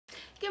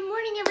Good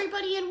morning,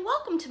 everybody, and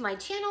welcome to my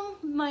channel.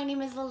 My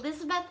name is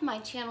Elizabeth. My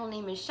channel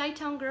name is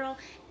ChiTownGirl,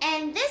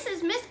 and this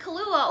is Miss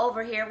Kalua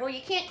over here. Well,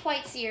 you can't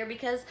quite see her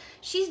because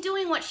she's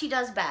doing what she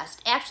does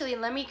best. Actually,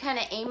 let me kind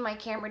of aim my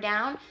camera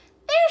down.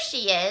 There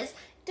she is,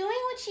 doing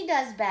what she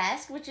does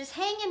best, which is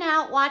hanging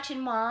out, watching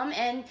Mom.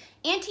 And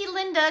Auntie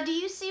Linda, do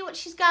you see what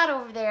she's got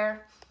over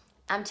there?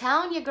 I'm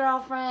telling you,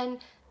 girlfriend,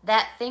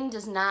 that thing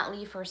does not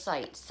leave her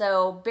sight.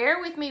 So bear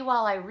with me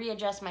while I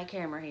readjust my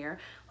camera here.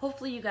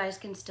 Hopefully you guys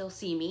can still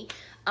see me.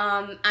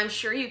 I'm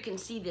sure you can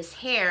see this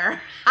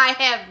hair. I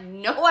have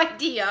no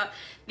idea.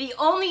 The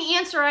only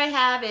answer I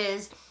have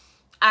is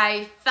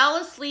I fell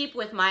asleep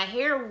with my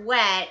hair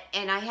wet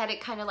and I had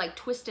it kind of like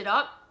twisted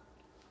up.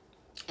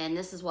 And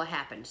this is what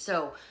happened.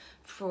 So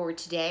for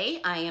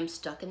today, I am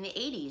stuck in the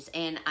 80s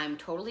and I'm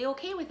totally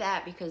okay with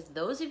that because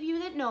those of you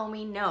that know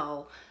me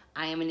know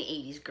I am an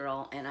 80s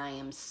girl and I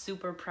am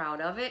super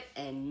proud of it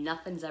and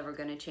nothing's ever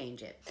gonna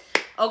change it.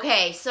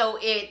 Okay, so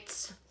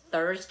it's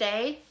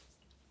Thursday.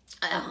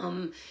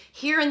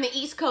 Here in the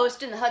East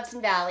Coast in the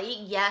Hudson Valley,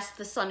 yes,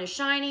 the sun is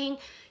shining.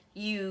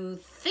 You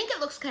think it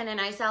looks kind of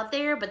nice out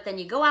there, but then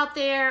you go out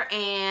there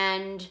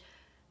and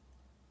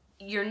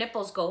your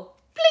nipples go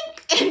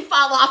blink and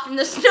fall off in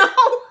the snow.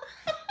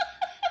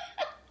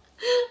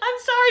 I'm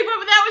sorry,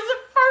 but that was the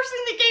first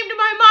thing that came to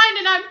my mind,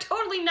 and I'm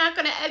totally not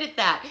going to edit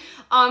that.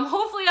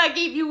 Hopefully I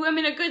gave you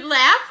women a good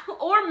laugh,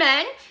 or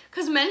men,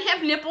 because men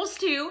have nipples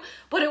too,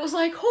 but it was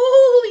like,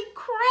 holy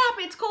crap,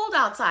 it's cold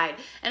outside.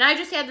 And I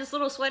just had this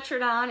little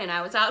sweatshirt on, and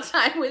I was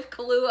outside with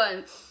Kalua,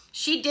 and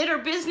she did her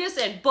business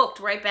and booked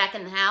right back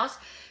in the house,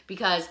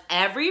 because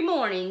every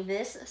morning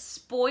this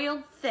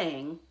spoiled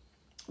thing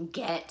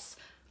gets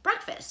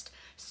breakfast.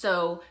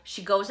 So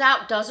she goes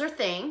out, does her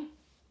thing,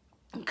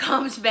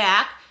 comes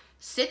back,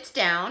 sits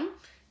down,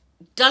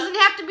 doesn't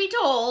have to be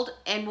told,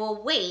 and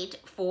will wait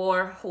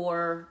for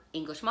her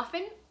English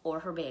muffin or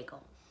her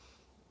bagel.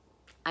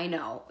 I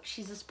know,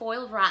 she's a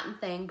spoiled, rotten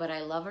thing, but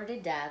I love her to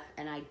death,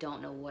 and I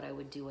don't know what I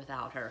would do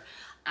without her.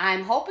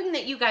 I'm hoping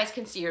that you guys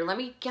can see her. Let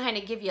me kind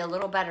of give you a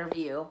little better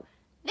view.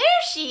 There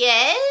she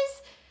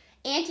is!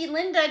 Auntie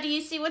Linda, do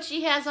you see what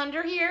she has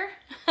under here?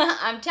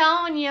 I'm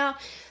telling you,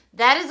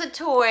 that is a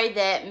toy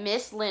that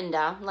Miss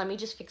Linda, let me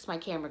just fix my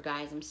camera,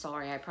 guys. I'm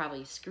sorry, I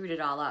probably screwed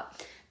it all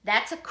up.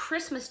 That's a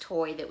Christmas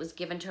toy that was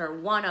given to her,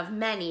 one of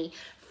many,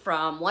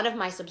 from one of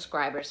my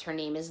subscribers. Her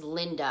name is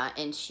Linda,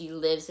 and she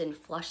lives in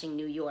Flushing,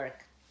 New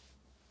York.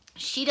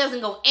 She doesn't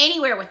go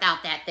anywhere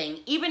without that thing,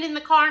 even in the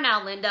car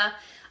now, Linda.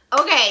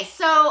 Okay,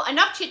 so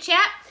enough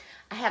chit-chat.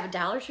 I have a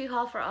Dollar Tree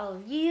haul for all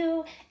of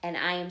you, and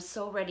I am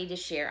so ready to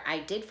share. I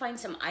did find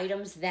some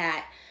items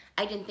that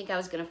I didn't think I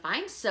was going to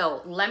find,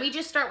 so let me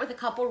just start with a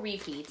couple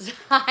repeats.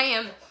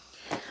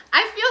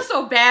 I feel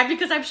so bad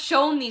because I've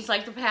shown these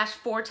like the past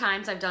 4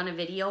 times I've done a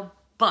video,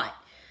 but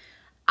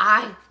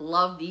I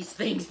love these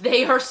things.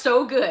 They are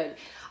so good.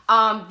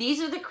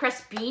 These are the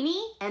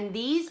Crespini, and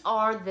these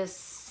are the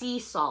sea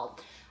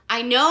salt.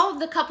 I know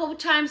the couple of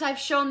times I've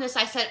shown this,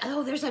 I said,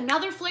 oh, there's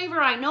another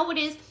flavor. I know it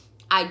is.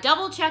 I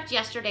double checked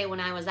yesterday when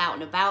I was out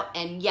and about,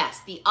 and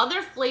yes, the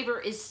other flavor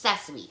is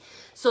sesame.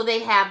 So they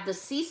have the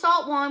sea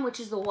salt one, which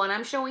is the one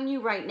I'm showing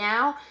you right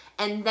now,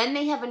 and then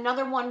they have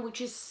another one,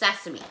 which is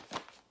sesame.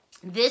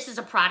 This is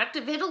a product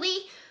of Italy.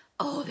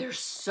 Oh, they're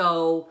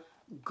so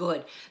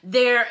good.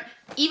 They're,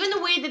 even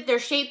the way that they're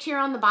shaped here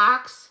on the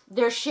box,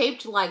 they're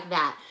shaped like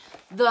that.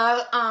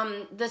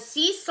 The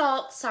sea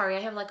salt, sorry,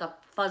 I have like a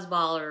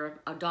fuzzball or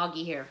a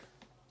doggy here.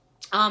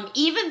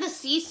 Even the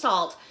sea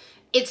salt,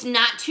 it's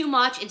not too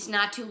much, it's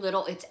not too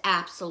little, it's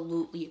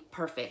absolutely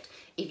perfect.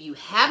 If you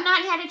have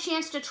not had a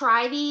chance to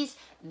try these,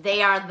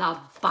 they are the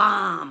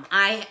bomb.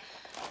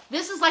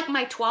 This is like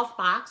my 12th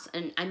box,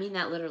 and I mean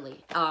that literally.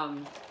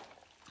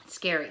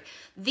 Scary.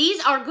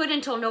 These are good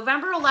until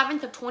November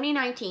 11th of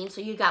 2019,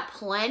 so you got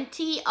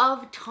plenty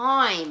of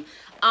time.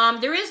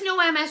 There is no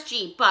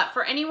MSG, but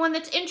for anyone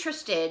that's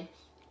interested,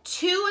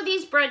 2 of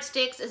these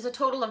breadsticks is a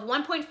total of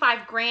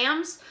 1.5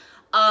 grams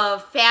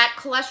of fat,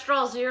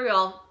 cholesterol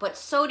 0, but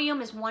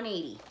sodium is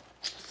 180.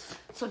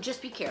 So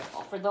just be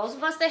careful. For those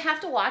of us that have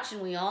to watch,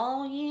 and we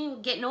all,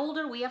 getting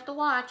older, we have to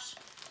watch,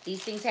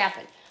 these things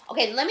happen.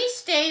 Okay, let me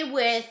stay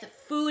with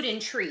food and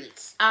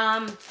treats.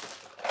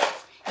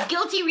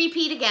 Guilty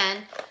repeat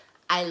again.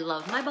 I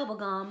love my bubble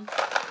gum,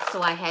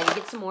 so I had to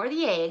get some more of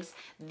the eggs.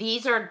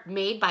 These are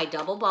made by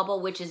Double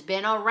Bubble, which has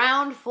been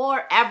around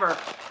forever.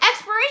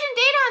 Expiration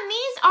date on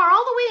these are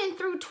all the way in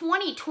through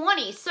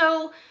 2020,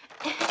 so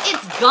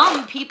it's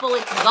gum, people,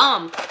 it's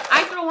gum.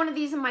 I throw one of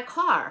these in my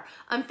car.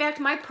 In fact,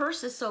 my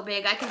purse is so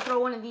big, I can throw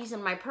one of these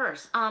in my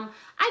purse.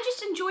 I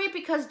just enjoy it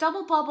because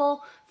Double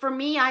Bubble, for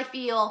me, I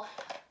feel,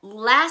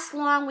 lasts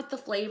long with the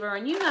flavor.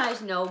 And you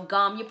guys know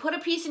gum. You put a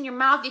piece in your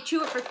mouth, you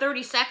chew it for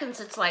 30 seconds,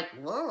 it's like,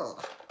 whoa.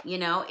 You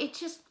know, it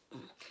just,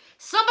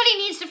 somebody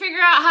needs to figure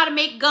out how to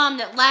make gum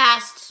that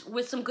lasts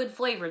with some good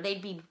flavor.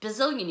 They'd be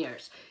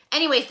bazillionaires.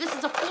 Anyways, this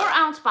is a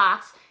 4-ounce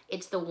box.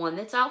 It's the one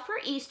that's out for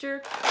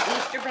Easter,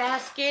 Easter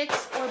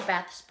baskets, or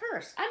Beth's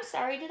purse. I'm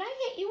sorry, did I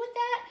hit you with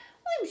that?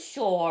 I'm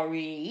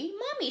sorry.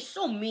 Mommy's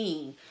so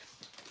mean.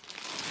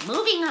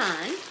 moving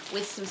on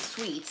with some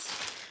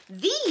sweets.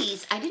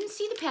 These, I didn't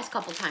see the past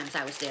couple times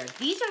I was there.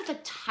 These are the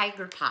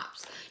Tiger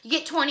Pops. You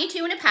get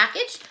 22 in a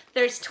package.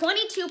 There's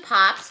 22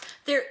 pops.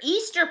 They're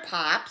Easter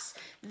Pops.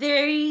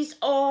 These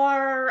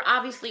are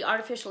obviously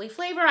artificially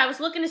flavored. I was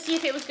looking to see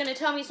if it was going to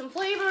tell me some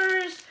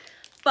flavors,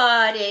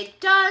 but it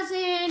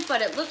doesn't.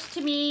 But it looks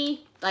to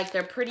me like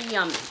they're pretty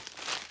yummy.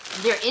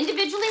 They're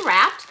individually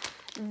wrapped.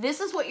 This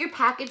is what your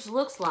package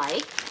looks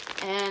like.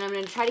 And I'm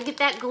going to try to get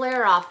that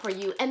glare off for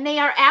you. And they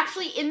are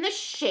actually in the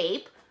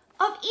shape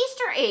of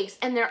Easter eggs,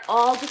 and they're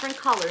all different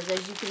colors,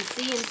 as you can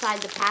see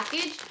inside the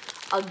package.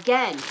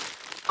 Again,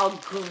 a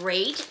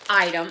great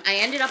item. I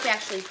ended up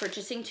actually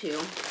purchasing two.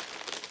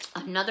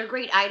 Another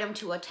great item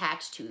to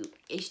attach to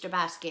Easter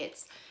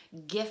baskets,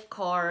 gift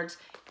cards.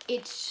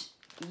 It's,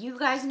 you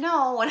guys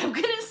know what I'm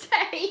gonna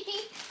say.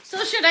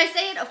 So should I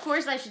say it? Of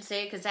course I should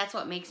say it, because that's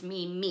what makes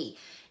me me.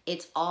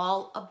 It's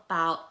all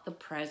about the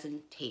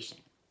presentation.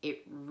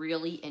 It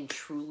really and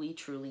truly,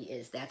 truly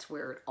is. That's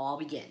where it all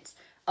begins.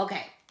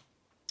 Okay.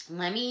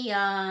 Let me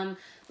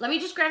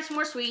just grab some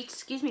more sweets.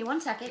 Excuse me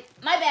one second.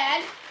 My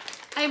bad.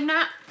 I'm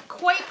not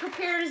quite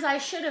prepared as I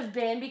should have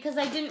been because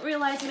I didn't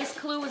realize Miss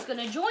Clue was going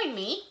to join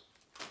me.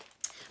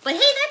 But hey,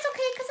 that's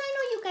okay because I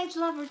know you guys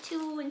love her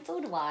too, and so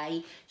do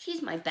I.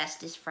 She's my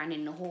bestest friend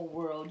in the whole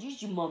world.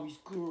 She's your mommy's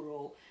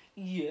girl.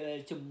 Yeah,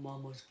 it's your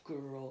mama's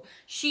girl.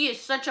 She is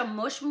such a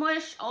mush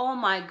mush. Oh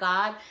my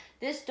God.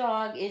 This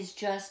dog is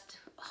just...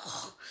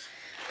 Oh,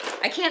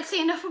 I can't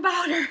say enough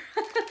about her.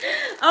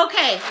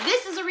 Okay,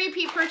 this is a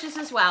repeat purchase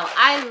as well.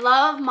 I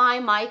love my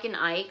Mike and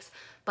Ike's,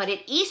 but at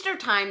Easter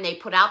time, they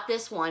put out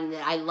this one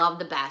that I love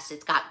the best.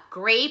 It's got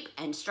grape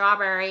and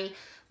strawberry,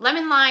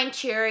 lemon, lime,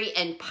 cherry,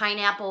 and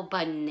pineapple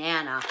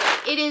banana.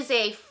 It is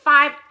a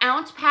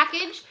 5-ounce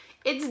package.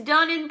 It's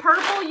done in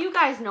purple. You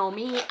guys know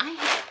me.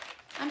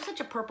 I'm such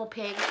a purple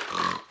pig.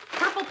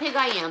 Purple pig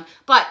I am.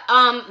 But,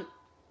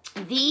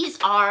 these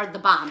are the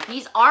bomb.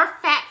 These are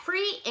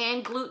fat-free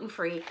and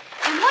gluten-free.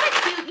 And what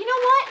a cute, you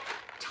know what?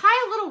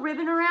 Tie a little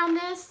ribbon around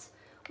this.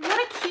 What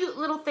a cute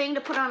little thing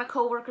to put on a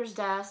coworker's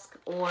desk,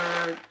 or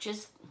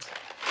just,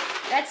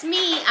 that's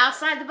me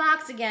outside the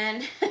box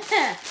again.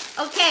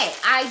 Okay,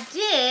 I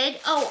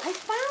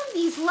found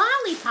these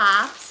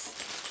lollipops.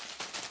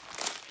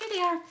 Here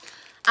they are.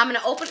 I'm gonna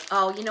open,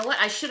 oh, you know what?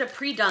 I should have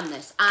pre-done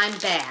this. I'm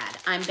bad.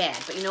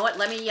 But you know what?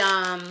 Let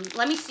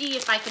me see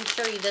if I can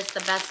show you this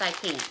the best I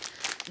can.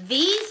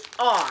 These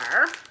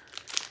are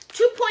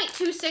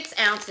 2.26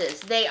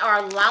 ounces. They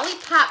are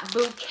Lollipop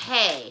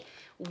Bouquet.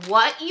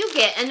 What you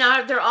get, and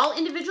they're all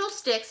individual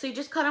sticks, so you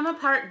just cut them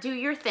apart, do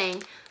your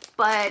thing.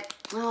 But,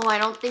 oh, I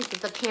don't think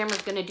that the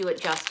camera's going to do it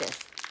justice.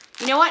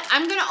 You know what?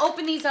 I'm going to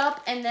open these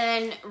up and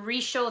then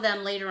re-show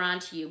them later on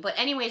to you. But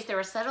anyways, they're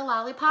a set of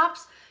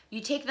lollipops.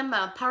 You take them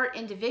apart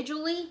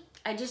individually.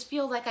 I just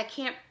feel like I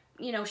can't,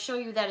 you know, show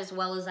you that as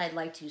well as I'd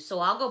like to. So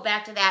I'll go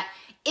back to that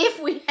if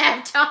we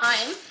have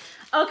time.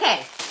 Okay,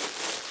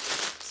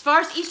 as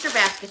far as Easter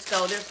baskets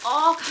go, there's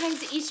all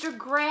kinds of Easter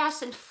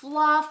grass and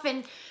fluff,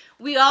 and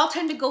we all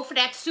tend to go for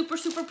that super,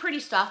 super pretty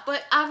stuff.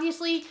 But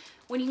obviously,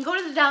 when you can go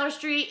to the Dollar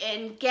Tree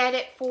and get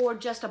it for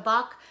just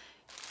 $1,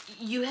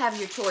 you have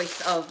your choice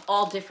of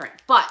all different.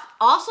 But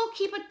also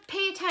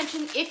pay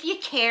attention if you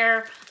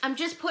care. I'm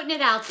just putting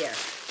it out there.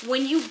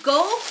 When you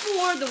go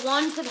for the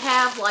ones that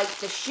have like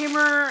the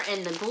shimmer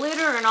and the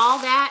glitter and all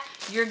that,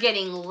 you're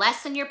getting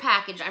less in your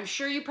package. I'm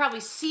sure you probably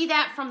see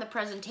that from the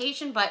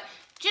presentation, but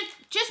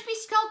just be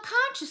still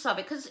conscious of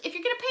it, because if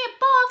you're gonna pay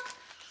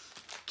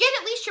 $1, get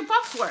at least your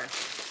buck's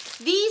worth.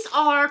 These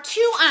are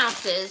 2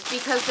 ounces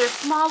because they're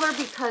smaller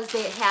because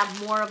they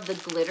have more of the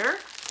glitter.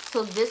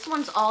 So this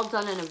one's all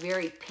done in a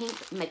very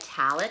pink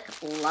metallic.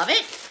 Love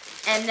it.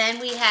 And then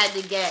we had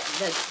to get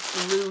the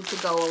blue to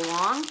go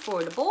along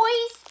for the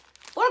boys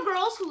or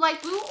girls who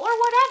like blue or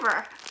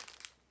whatever.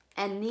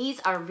 And these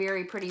are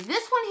very pretty.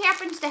 This one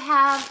happens to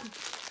have,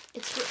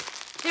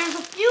 there's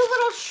a few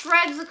little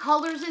shreds of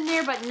colors in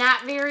there, but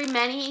not very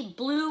many.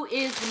 Blue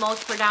is the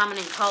most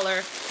predominant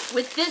color.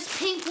 With this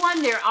pink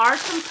one, there are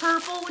some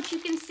purple, which you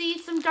can see,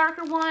 some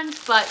darker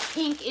ones, but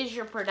pink is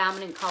your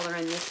predominant color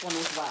in this one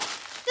as well.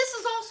 This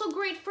is also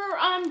great for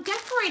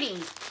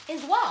decorating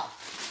as well.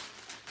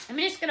 I'm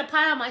just going to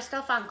pile my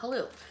stuff on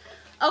Clue.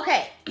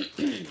 Okay.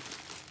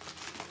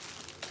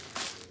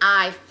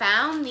 I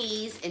found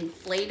these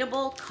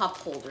inflatable cup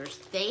holders.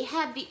 They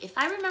had if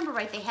I remember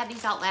right, they had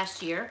these out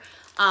last year.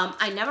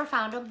 I never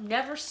found them,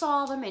 never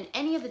saw them in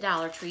any of the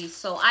Dollar Trees,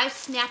 so I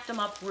snapped them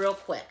up real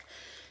quick.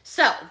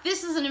 So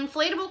this is an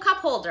inflatable cup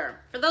holder.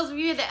 For those of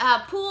you that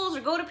have pools or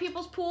go to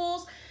people's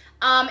pools,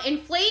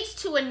 inflates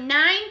to a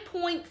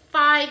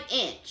 9.5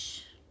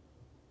 inch.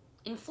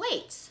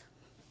 Inflates.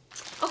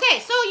 Okay,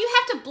 so you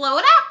have to blow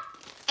it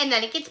up, and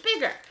then it gets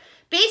bigger.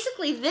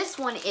 Basically, this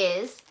one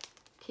is,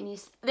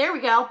 there we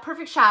go,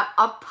 perfect shot,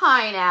 a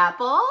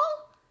pineapple.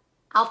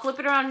 I'll flip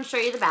it around and show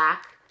you the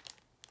back.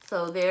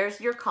 So there's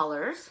your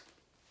colors.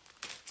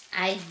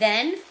 I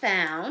then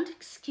found,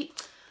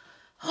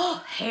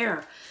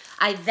 hair.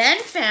 I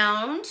then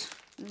found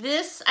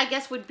this, I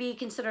guess would be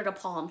considered a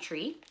palm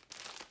tree.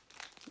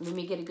 Let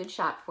me get a good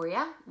shot for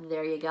you.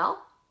 There you go.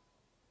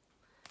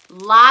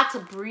 Lots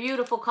of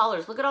beautiful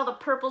colors. Look at all the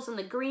purples and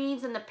the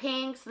greens and the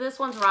pinks. This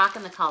one's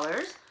rocking the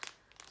colors.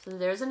 So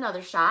there's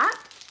another shot.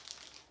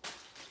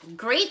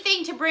 Great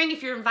thing to bring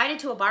if you're invited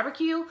to a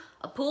barbecue,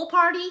 a pool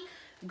party.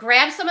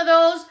 Grab some of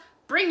those.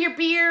 Bring your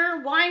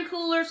beer, wine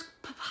coolers,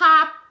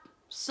 pop,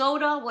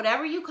 soda,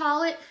 whatever you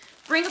call it.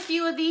 Bring a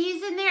few of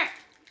these in there.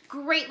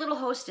 Great little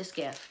hostess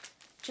gift.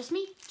 Just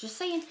me, just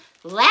saying.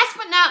 Last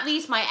but not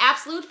least, my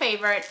absolute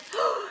favorite.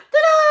 Ta-da!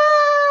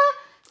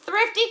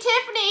 Thrifty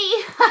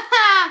Tiffany.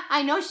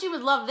 I know she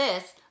would love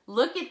this.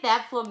 Look at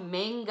that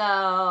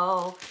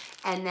flamingo.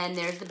 And then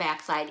there's the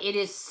backside. It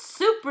is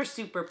super,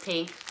 super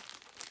pink.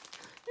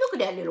 Look at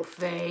that little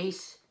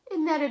face.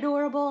 Isn't that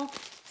adorable?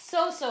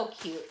 So, so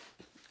cute.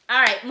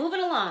 All right,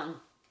 moving along.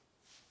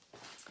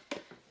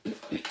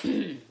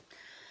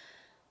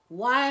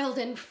 Wild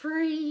and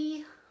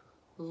free.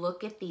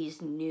 Look at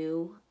these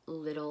new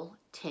little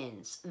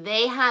tins.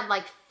 They had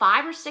like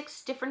 5 or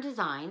 6 different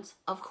designs.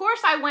 Of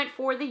course, I went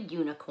for the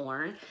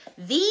unicorn.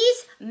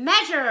 These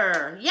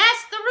measure.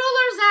 Yes, the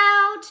ruler's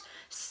out.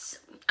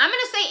 I'm going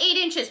to say 8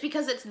 inches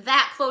because it's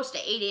that close to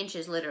 8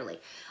 inches, literally.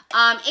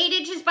 8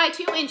 inches by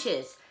 2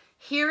 inches.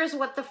 Here is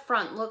what the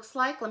front looks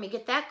like. Let me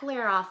get that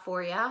glare off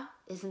for you.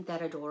 Isn't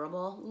that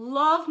adorable?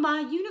 Love my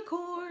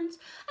unicorns.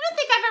 I don't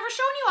think I've ever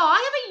shown you all.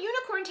 I have a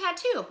unicorn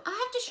tattoo. I'll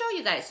have to show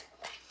you guys.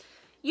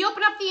 You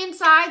open up the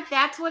inside.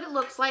 That's what it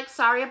looks like.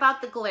 Sorry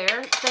about the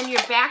glare. Then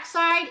your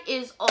backside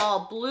is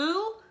all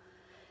blue.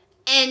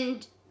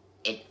 And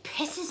it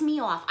pisses me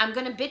off. I'm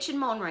going to bitch and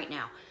moan right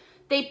now.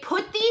 They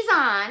put these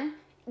on.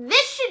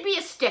 This should be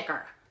a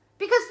sticker.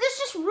 Because this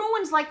just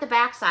ruins like the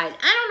backside.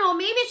 I don't know.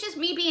 Maybe it's just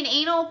me being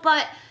anal.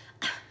 But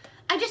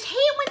I just hate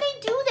when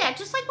they do that.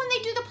 Just like when they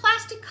do the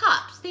plastic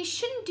cups. They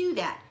shouldn't do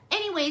that.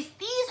 Anyways,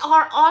 these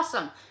are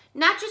awesome.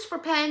 Not just for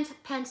pens,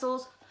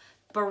 pencils,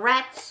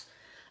 barrettes.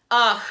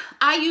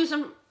 I use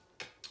them,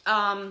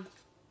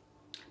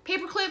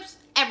 paper clips,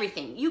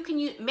 everything. You can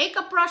use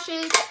makeup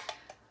brushes.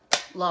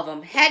 Love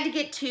them. Had to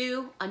get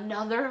 2.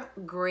 Another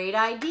great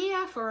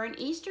idea for an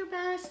Easter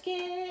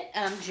basket.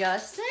 I'm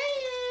just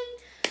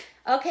saying.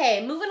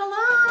 Okay, moving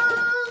along.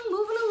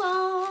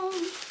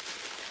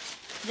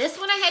 This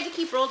one I had to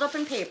keep rolled up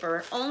in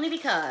paper only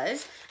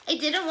because I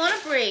didn't want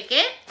to break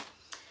it.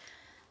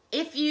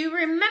 If you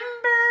remember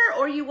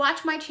or you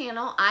watch my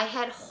channel, I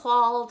had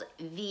hauled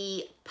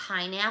the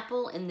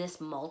pineapple in this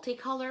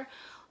multicolor.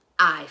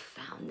 I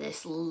found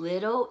this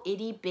little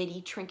itty bitty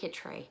trinket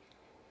tray.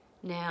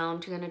 Now I'm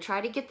going to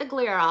try to get the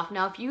glare off.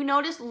 Now if you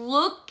notice,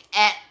 look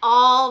at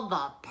all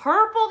the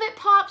purple that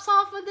pops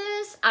off of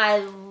this. I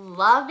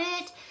love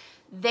it.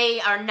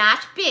 They are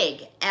not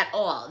big at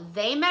all.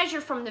 They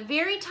measure from the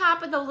very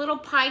top of the little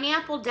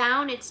pineapple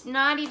down. It's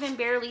not even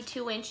barely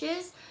 2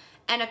 inches.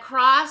 And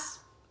across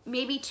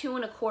maybe 2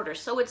 1/4.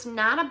 So it's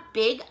not a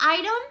big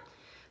item,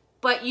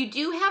 but you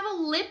do have a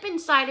lip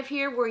inside of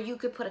here where you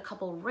could put a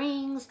couple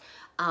rings,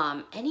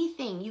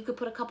 anything. You could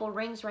put a couple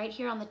rings right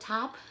here on the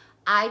top.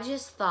 I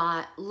just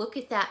thought, look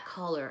at that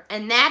color.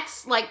 And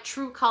that's like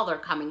true color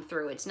coming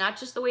through. It's not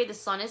just the way the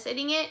sun is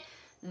hitting it.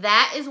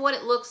 That is what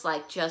it looks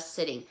like just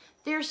sitting.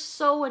 They're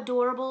so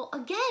adorable.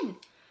 Again,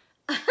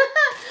 I'm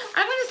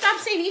going to stop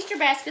saying Easter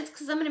baskets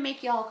because I'm going to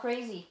make you all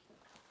crazy.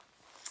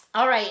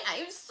 All right, I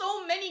have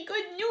so many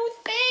good new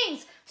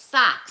things.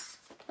 Socks.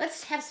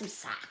 Let's have some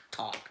sock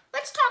talk.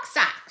 Let's talk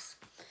socks.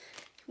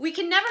 We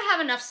can never have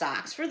enough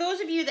socks. For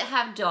those of you that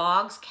have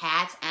dogs,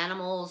 cats,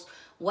 animals,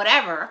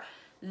 whatever,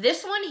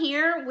 this one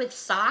here with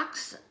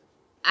socks,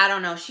 I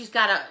don't know. She's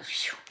got a...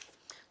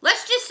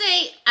 Let's just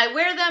say I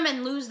wear them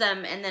and lose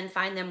them and then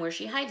find them where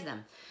she hides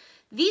them.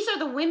 These are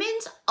the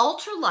women's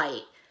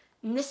ultralight.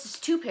 And this is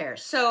 2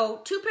 pairs.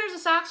 So 2 pairs of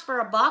socks for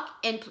 $1,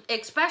 and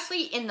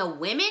especially in the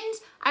women's,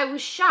 I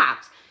was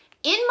shocked.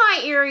 In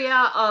my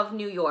area of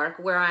New York,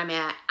 where I'm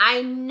at,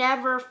 I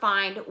never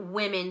find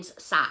women's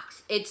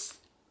socks. It's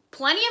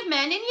plenty of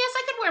men, and yes,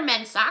 I could wear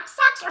men's socks.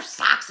 Socks are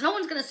socks. No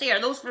one's going to say, are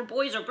those for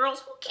boys or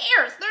girls? Who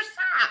cares? They're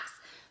socks.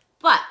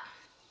 But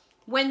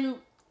when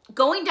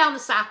going down the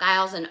sock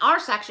aisles in our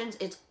sections,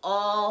 it's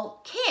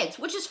all kids,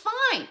 which is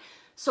fine.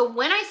 So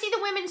when I see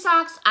the women's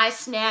socks, I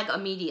snag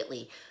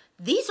immediately.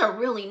 These are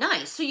really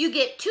nice. So you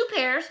get 2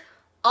 pairs,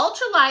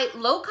 ultralight,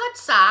 low-cut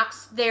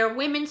socks. They're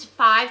women's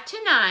 5 to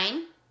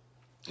 9,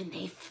 and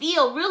they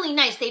feel really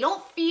nice. They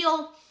don't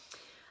feel,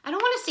 I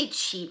don't want to say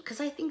cheap,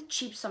 because I think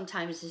cheap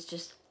sometimes is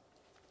just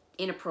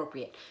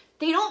inappropriate.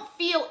 They don't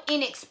feel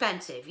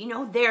inexpensive. You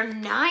know, they're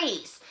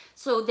nice.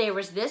 So there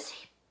was this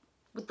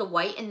with the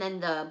white and then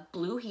the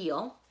blue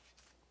heel,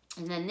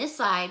 and then this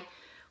side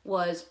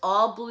was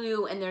all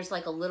blue, and there's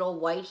like a little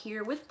white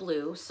here with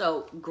blue,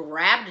 so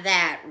grabbed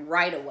that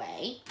right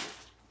away.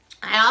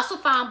 I also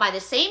found by the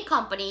same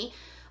company,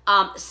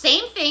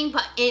 same thing,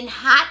 but in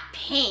hot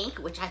pink,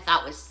 which I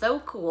thought was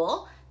so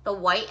cool, the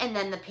white and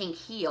then the pink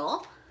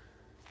heel,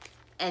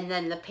 and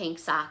then the pink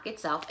sock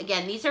itself.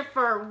 Again, these are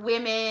for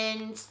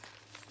women's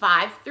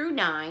 5 through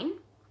 9.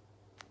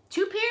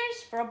 2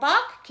 pairs for $1,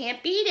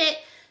 can't beat it.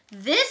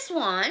 This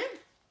one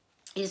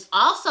is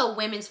also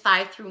women's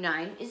 5 through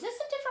 9. Is this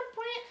a different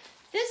brand?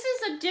 This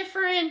is a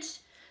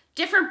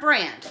different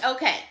brand.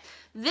 Okay.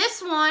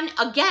 This one,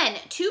 again,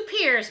 2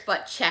 pairs,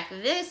 but check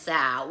this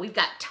out. We've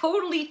got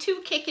totally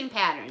 2 kicking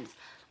patterns.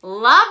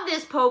 Love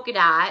this polka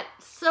dot.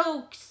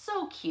 So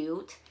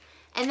cute.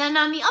 And then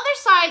on the other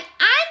side,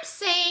 I'm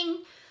saying,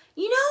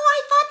 you know,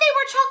 I thought they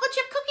were chocolate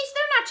chip cookies.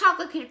 They're not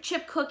chocolate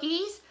chip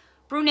cookies.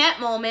 Brunette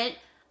moment.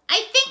 I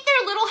think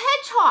they're little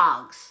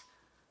hedgehogs.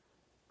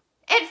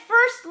 At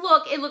first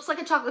look, it looks like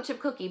a chocolate chip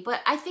cookie,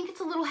 but I think it's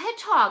a little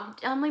hedgehog.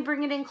 Let me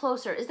bring it in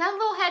closer. Is that a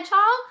little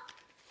hedgehog?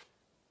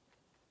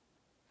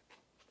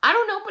 I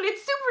don't know, but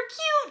it's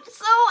super cute.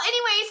 So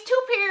anyways,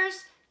 2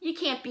 pairs. You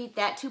can't beat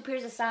that. 2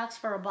 pairs of socks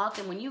for $1.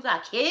 And when you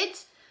got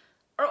kids,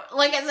 or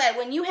like I said,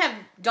 when you have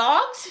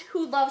dogs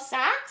who love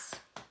socks,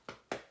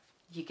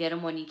 you get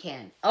them when you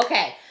can.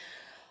 Okay.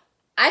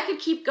 I could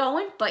keep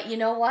going, but you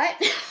know what?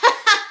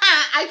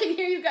 I can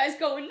hear you guys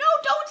going, no,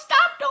 don't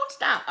stop, don't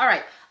stop. All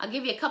right, I'll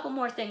give you a couple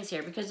more things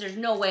here because there's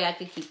no way I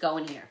could keep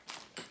going here.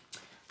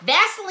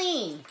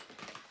 Vaseline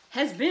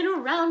has been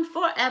around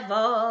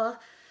forever.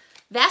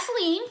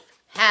 Vaseline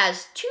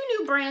has 2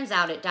 new brands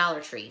out at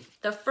Dollar Tree.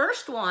 The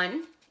first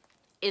one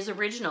is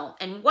original,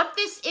 and what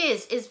this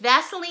is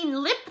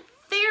Vaseline Lip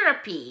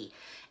Therapy.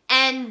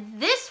 And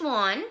this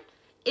one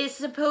is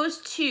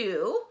supposed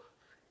to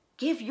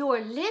give your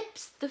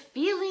lips the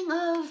feeling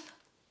of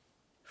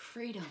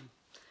freedom.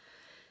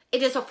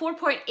 It is a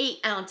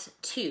 4.8 ounce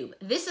tube.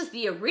 This is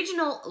the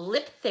original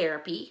Lip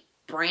Therapy,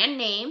 brand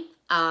name.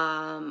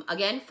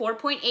 Again,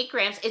 4.8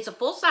 grams. It's a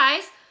full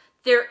size.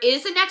 There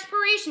is an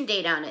expiration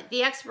date on it.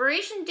 The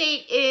expiration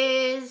date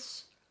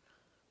is,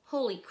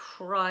 holy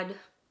crud.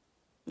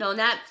 No,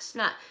 that's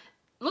not.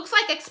 Looks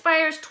like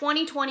expires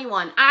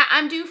 2021.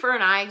 I'm due for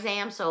an eye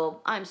exam,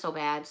 so I'm so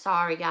bad.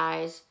 Sorry,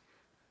 guys.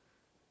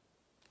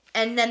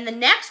 And then the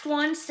next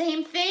one,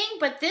 same thing,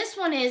 but this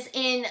one is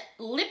in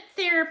Lip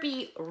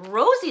Therapy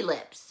Rosy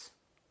Lips.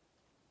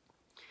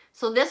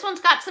 So this one's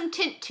got some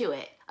tint to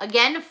it.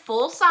 Again,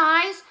 full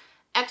size,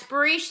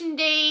 expiration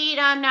date.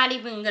 I'm not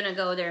even going to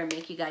go there and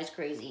make you guys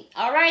crazy.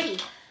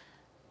 Alrighty.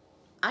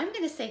 I'm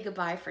going to say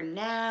goodbye for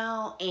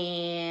now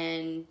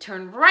and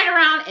turn right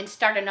around and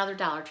start another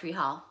Dollar Tree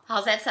haul.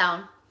 How's that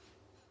sound?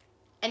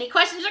 Any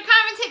questions or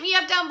comments, hit me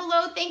up down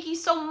below. Thank you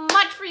so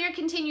much for your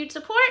continued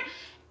support.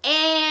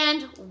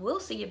 And we'll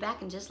see you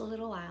back in just a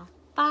little while.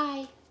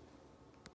 Bye.